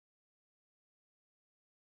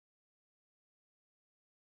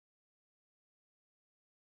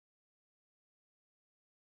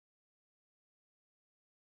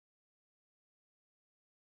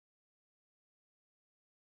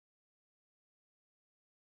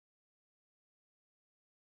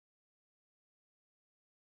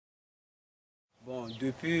Bon,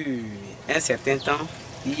 depuis un certain temps,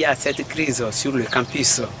 il y a cette crise sur le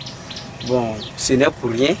campus. Bon, ce n'est pour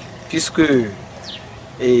rien, puisque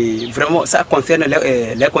vraiment ça concerne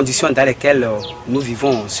les conditions dans lesquelles nous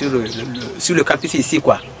vivons sur le campus ici,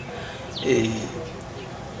 quoi.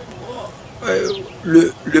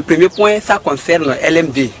 Le premier point, ça concerne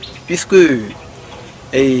LMD, puisque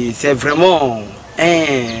c'est vraiment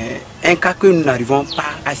un cas que nous n'arrivons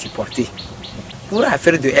pas à supporter. Pour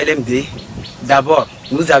l'affaire de LMD, d'abord,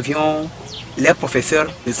 nous avions, les professeurs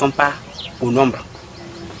ne sont pas au nombre.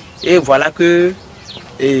 Et voilà que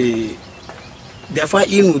des fois,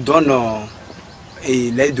 ils nous donnent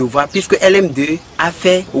les devoirs, puisque LMD a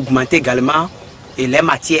fait augmenter également les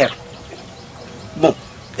matières. Bon,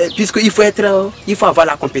 puisqu'il faut avoir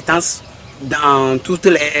la compétence dans toutes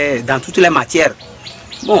les matières.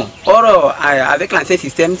 Bon, or, avec l'ancien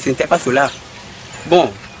système, ce n'était pas cela. Bon,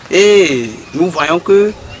 et nous voyons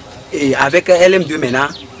que avec LM2 maintenant,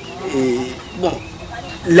 bon,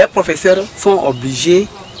 les professeurs sont obligés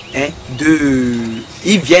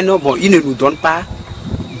ils viennent, bon, ils ne nous donnent pas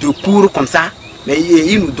de cours comme ça, mais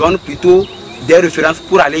ils nous donnent plutôt des références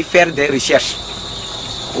pour aller faire des recherches.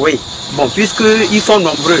 Oui, bon, puisqu'ils sont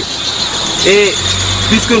nombreux, et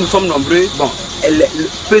puisque nous sommes nombreux, bon,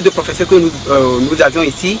 peu de professeurs que nous avions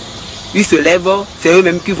ici, ils se lèvent, c'est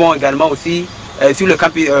eux-mêmes qui vont également aussi sur le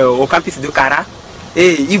campus, au campus de Kara,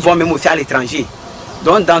 et ils vont même aussi à l'étranger.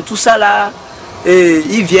 Donc dans tout ça là,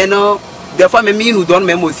 ils viennent, des fois même ils nous donnent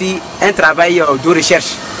même aussi un travail de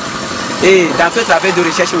recherche. Et dans ce travail de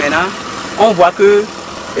recherche maintenant, on voit que,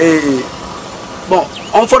 bon,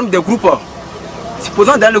 on forme des groupes.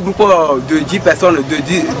 Supposons dans le groupe de 10 personnes,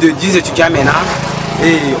 de 10 étudiants maintenant,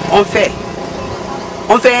 et on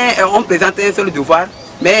présente un seul devoir,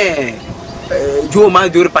 mais du moment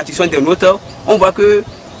de répartition des notes, on voit que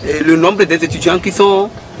le nombre des étudiants qui sont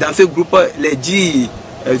dans ce groupe, les 10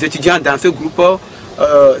 étudiants dans ce groupe,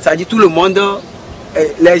 ça dit tout le monde,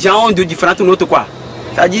 les gens ont de différentes notes, quoi.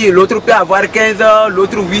 Ça dit l'autre peut avoir 15,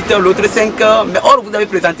 l'autre 8, l'autre 5, mais or vous avez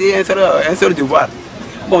présenté un seul devoir.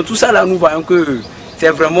 Bon, tout ça là, nous voyons que c'est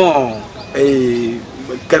vraiment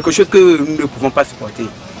quelque chose que nous ne pouvons pas supporter.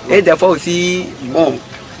 Et des fois aussi, bon,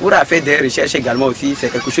 pour faire des recherches également aussi, c'est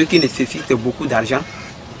quelque chose qui nécessite beaucoup d'argent.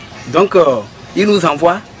 Donc, ils nous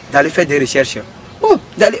envoient d'aller faire des recherches. Bon,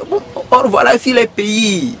 or voilà, si les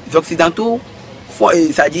pays occidentaux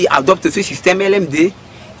adoptent ce système LMD,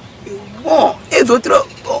 bon, les autres,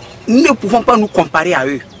 nous ne pouvons pas nous comparer à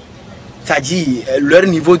eux. C'est-à-dire, leur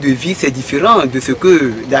niveau de vie, c'est différent de ce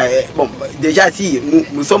que... Bon, déjà, si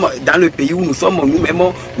nous sommes dans le pays où nous sommes, nous-mêmes,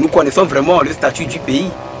 nous connaissons vraiment le statut du pays.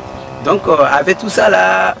 Donc, avec tout ça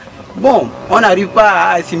là, bon, on n'arrive pas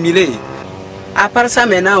à assimiler. À part ça,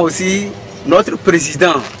 maintenant aussi, notre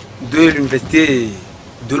président de l'université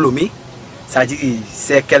de Lomé, c'est-à-dire,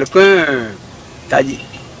 c'est quelqu'un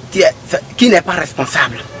qui n'est pas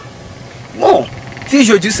responsable. Bon, si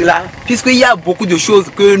je dis cela, puisqu'il y a beaucoup de choses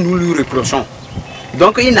que nous lui reprochons.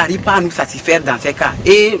 Donc il n'arrive pas à nous satisfaire dans ces cas.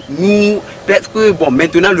 Et nous, presque, bon,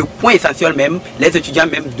 maintenant le point essentiel même, les étudiants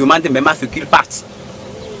même demandent même à ce qu'ils partent.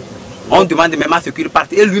 On demande même à ce qu'il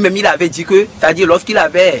parte. Et lui-même, il avait dit que, c'est-à-dire lorsqu'il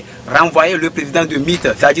avait renvoyé le président de MIT,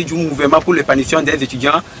 c'est-à-dire du mouvement pour l'épanouissement des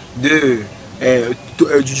étudiants du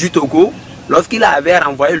Togo, lorsqu'il avait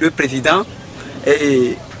renvoyé le président,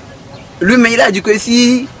 lui-même, il a dit que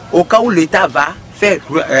si, au cas où l'État va faire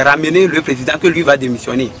ramener le président, que lui va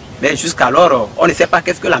démissionner. Mais jusqu'alors, on ne sait pas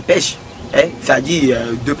qu'est-ce que l'empêche, c'est-à-dire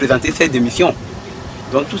de présenter ses démissions.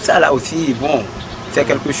 Donc tout ça là aussi, bon, c'est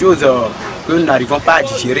quelque chose que nous n'arrivons pas à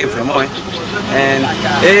digérer vraiment.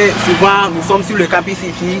 Et souvent, nous sommes sur le campus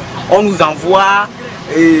ici, on nous envoie,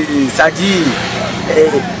 c'est-à-dire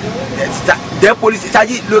des policiers,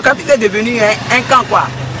 c'est-à-dire le campus est devenu un camp, quoi.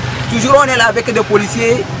 Toujours on est là avec des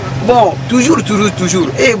policiers, bon, toujours.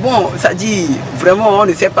 Et bon, ça dit vraiment, on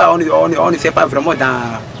ne sait pas, on ne sait pas vraiment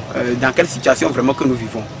dans quelle situation vraiment que nous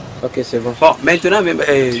vivons. Ok, c'est bon. Bon, maintenant,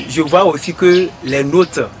 je vois aussi que les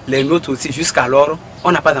notes aussi, jusqu'alors,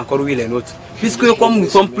 on n'a pas encore eu les notes. Puisque comme nous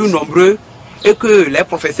sommes plus nombreux et que les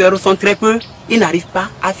professeurs sont très peu, ils n'arrivent pas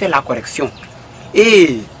à faire la correction.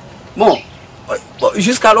 Et bon,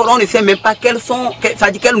 jusqu'alors, on ne sait même pas quelles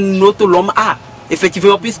notes l'homme a.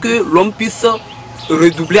 Effectivement, puisque l'homme puisse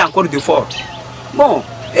redoubler encore d'efforts. Bon,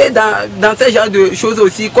 et dans ce genre de choses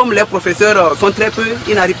aussi, comme les professeurs sont très peu,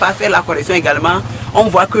 ils n'arrivent pas à faire la correction également. On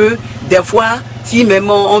voit que des fois, si même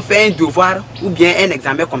on fait un devoir ou bien un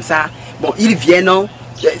examen comme ça, bon, ils viennent,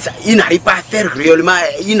 ils n'arrivent pas à faire réellement,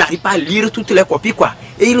 ils n'arrivent pas à lire toutes les copies, quoi.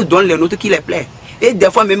 Et ils donnent les notes qui les plaisent. Et des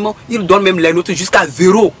fois même, ils donnent même les notes jusqu'à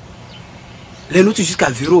 0. les notes jusqu'à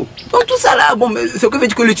 0. Donc tout ça là, bon, ce que veut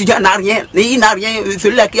dire que l'étudiant n'a rien. Il n'a rien,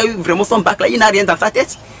 celui-là qui a eu vraiment son bac là, il n'a rien dans sa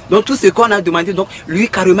tête. Donc tout ce qu'on a demandé, donc lui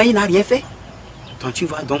carrément il n'a rien fait. Donc tu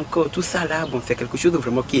vois, donc tout ça là, bon, c'est quelque chose de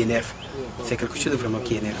vraiment qui énerve. C'est quelque chose de vraiment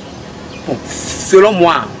qui énerve. Bon, selon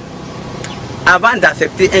moi, avant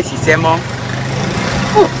d'accepter un système,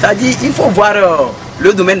 bon, ça dit, il faut voir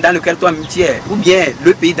le domaine dans lequel toi-même tu es, ou bien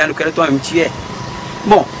le pays dans lequel toi-même tu es.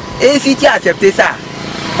 Bon, et si tu as accepté ça,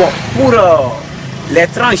 bon, pour les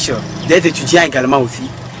tranches des étudiants également aussi,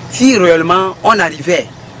 si réellement on arrivait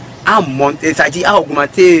à monter, c'est-à-dire à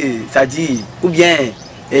augmenter, c'est-à-dire, ou bien,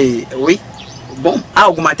 oui, bon, à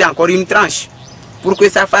augmenter encore une tranche, pour que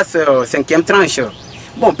ça fasse 5e tranche.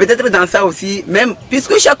 Bon, peut-être dans ça aussi, même,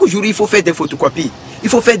 puisque chaque jour il faut faire des photocopies, il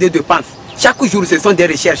faut faire des dépenses. Chaque jour ce sont des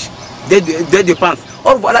recherches, des dépenses.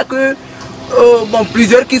 Or voilà que, bon,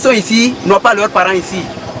 plusieurs qui sont ici n'ont pas leurs parents ici.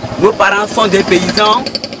 Nos parents sont des paysans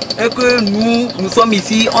et que nous sommes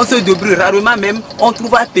ici, on se débrouille rarement même, on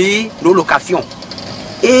trouve à payer nos locations.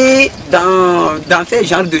 Et dans ces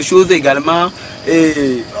genres de choses également,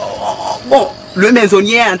 bon, le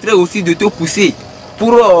maisonnier est en train aussi de te pousser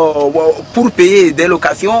pour payer des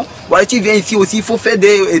locations. Voilà, tu viens ici aussi, il faut faire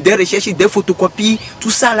des recherches, des photocopies, tout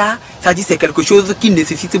ça là, ça dit c'est quelque chose qui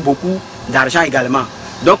nécessite beaucoup d'argent également.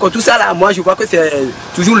 Donc tout ça là, moi je vois que c'est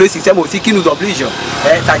toujours le système aussi qui nous oblige,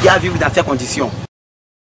 c'est-à-dire à vivre dans ces conditions.